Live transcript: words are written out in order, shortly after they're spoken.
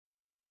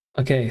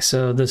Okay,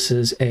 so this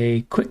is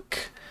a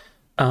quick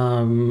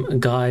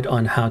guide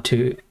on how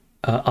to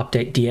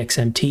update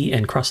DXMT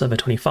and Crossover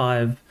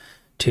 25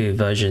 to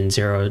version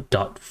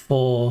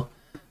 0.4.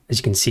 As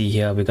you can see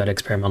here, we've got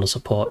experimental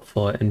support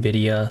for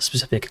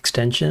NVIDIA-specific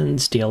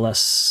extensions,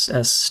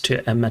 DLSS to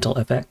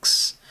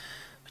MetalFX,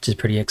 which is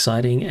pretty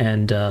exciting,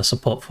 and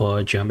support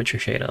for geometry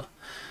shader.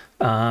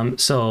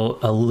 So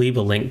I'll leave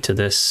a link to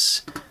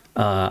this.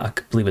 I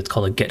believe it's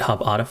called a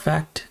GitHub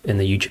artifact in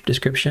the YouTube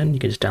description. You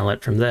can just download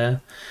it from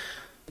there.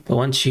 But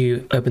once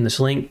you open this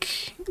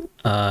link,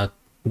 go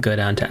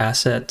down to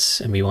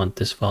assets, and we want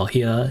this file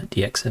here,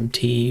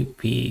 DXMT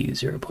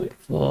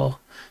v0.40.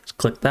 Just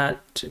click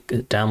that to get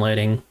it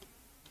downloading.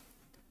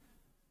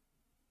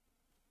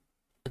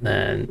 And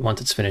then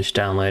once it's finished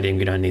downloading,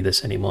 we don't need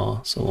this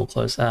anymore. So we'll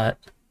close that.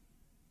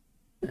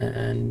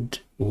 And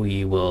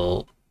we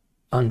will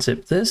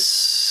unzip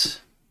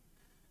this.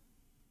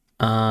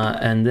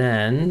 And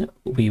then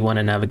we want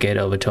to navigate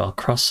over to our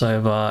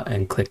crossover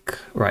and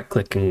right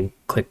click and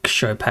click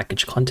show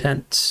package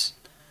contents.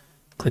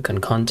 Click on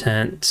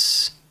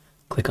contents,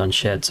 click on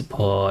shared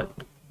support,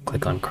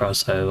 click on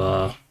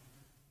crossover,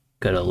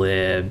 go to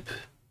lib,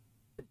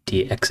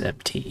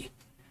 DXMT.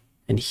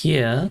 And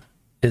here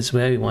is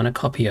where we want to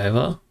copy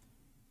over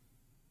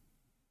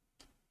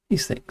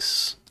these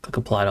things. Click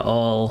apply to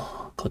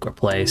all, click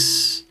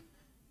replace,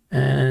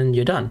 and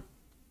you're done.